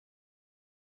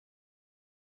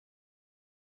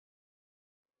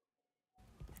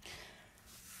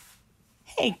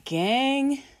Hey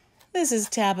gang, this is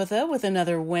Tabetha with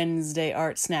another Wednesday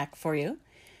art snack for you.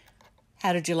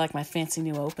 How did you like my fancy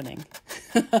new opening?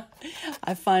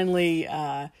 I finally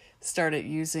started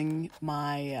using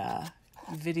my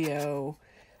video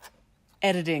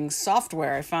editing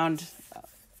software. I found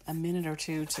a minute or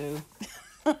two to,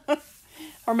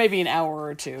 or maybe an hour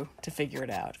or two to figure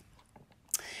it out.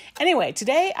 Anyway,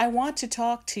 today I want to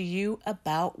talk to you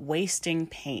about wasting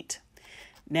paint.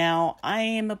 Now, I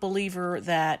am a believer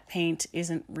that paint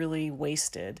isn't really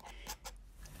wasted.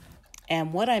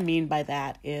 And what I mean by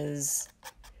that is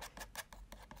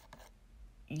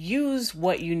use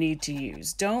what you need to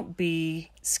use. Don't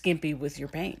be skimpy with your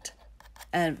paint.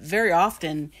 And very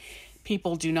often,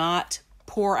 people do not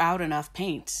pour out enough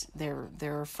paint.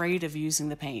 They're afraid of using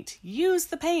the paint. Use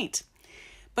the paint.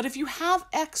 But if you have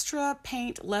extra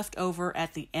paint left over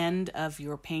at the end of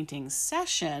your painting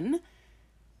session,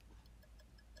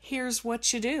 here's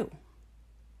what you do.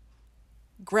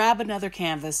 Grab another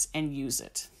canvas and use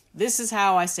it. This is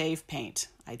how I save paint.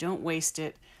 I don't waste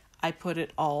it. I put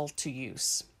it all to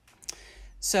use.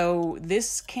 So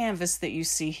this canvas that you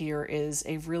see here is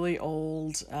a really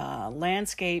old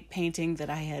landscape painting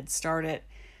that I had started,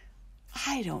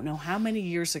 I don't know how many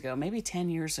years ago, maybe 10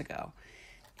 years ago.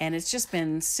 And it's just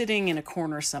been sitting in a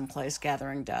corner someplace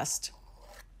gathering dust.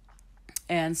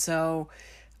 And so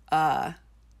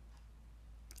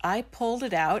I pulled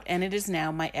it out, and it is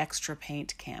now my extra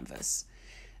paint canvas.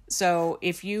 So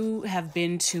if you have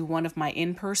been to one of my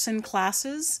in-person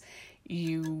classes,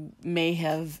 you may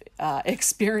have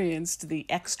experienced the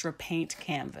extra paint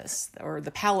canvas, or the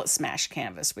palette smash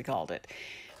canvas, we called it.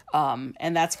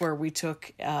 And that's where we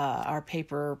took our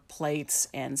paper plates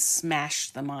and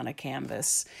smashed them on a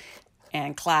canvas.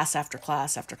 And class after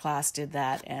class after class did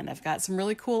that. And I've got some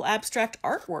really cool abstract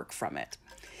artwork from it.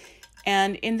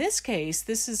 And in this case,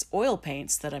 this is oil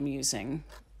paints that I'm using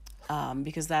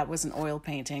because that was an oil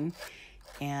painting.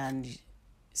 And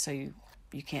so you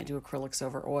can't do acrylics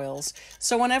over oils.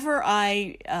 So whenever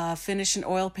I finish an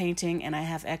oil painting and I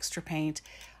have extra paint,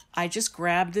 I just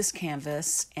grab this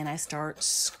canvas and I start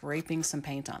scraping some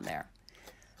paint on there.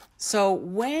 So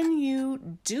when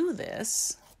you do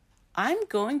this, I'm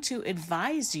going to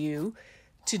advise you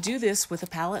to do this with a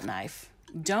palette knife.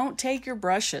 Don't take your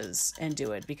brushes and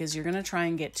do it because you're going to try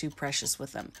and get too precious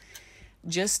with them.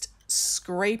 Just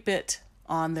scrape it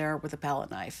on there with a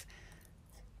palette knife.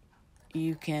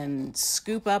 You can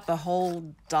scoop up a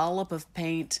whole dollop of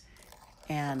paint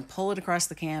and pull it across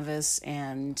the canvas,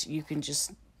 and you can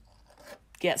just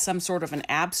get some sort of an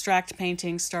abstract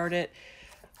painting started.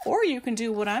 Or you can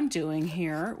do what I'm doing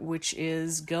here, which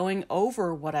is going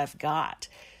over what I've got.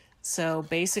 So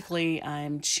basically,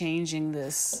 I'm changing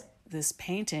this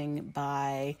painting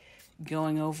by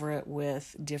going over it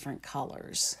with different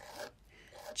colors,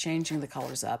 changing the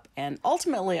colors up, and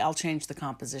ultimately I'll change the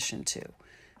composition too.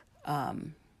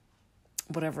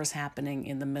 Whatever's happening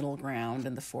in the middle ground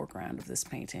and the foreground of this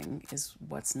painting is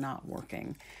what's not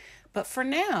working. But for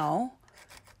now,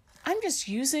 I'm just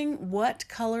using what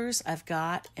colors I've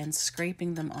got and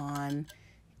scraping them on,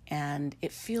 and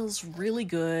it feels really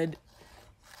good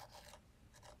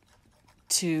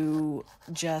to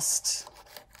just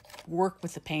work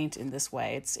with the paint in this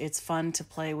way. It's fun to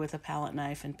play with a palette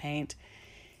knife and paint,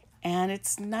 and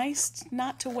it's nice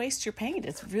not to waste your paint.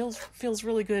 It feels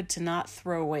really good to not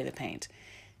throw away the paint.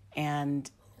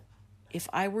 And if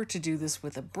I were to do this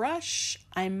with a brush,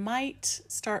 I might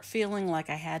start feeling like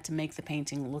I had to make the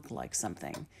painting look like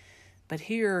something. But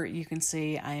here you can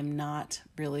see I am not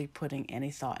really putting any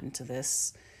thought into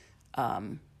this.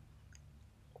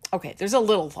 Okay, there's a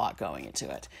little thought going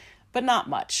into it, but not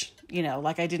much. You know,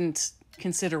 like I didn't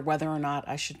consider whether or not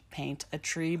I should paint a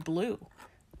tree blue.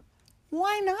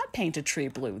 Why not paint a tree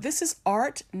blue? This is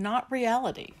art, not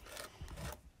reality.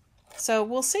 So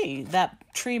we'll see. That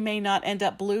tree may not end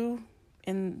up blue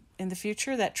in the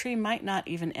future. That tree might not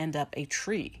even end up a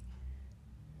tree.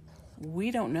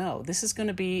 We don't know. This is going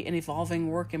to be an evolving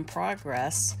work in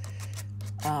progress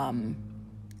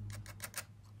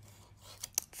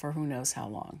for who knows how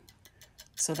long.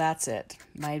 So that's it.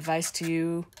 My advice to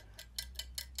you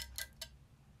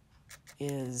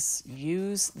is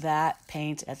use that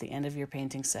paint at the end of your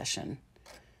painting session.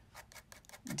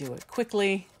 Do it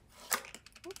quickly,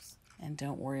 and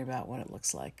don't worry about what it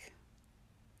looks like.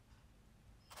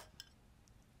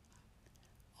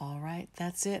 All right,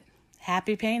 that's it.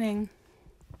 Happy painting.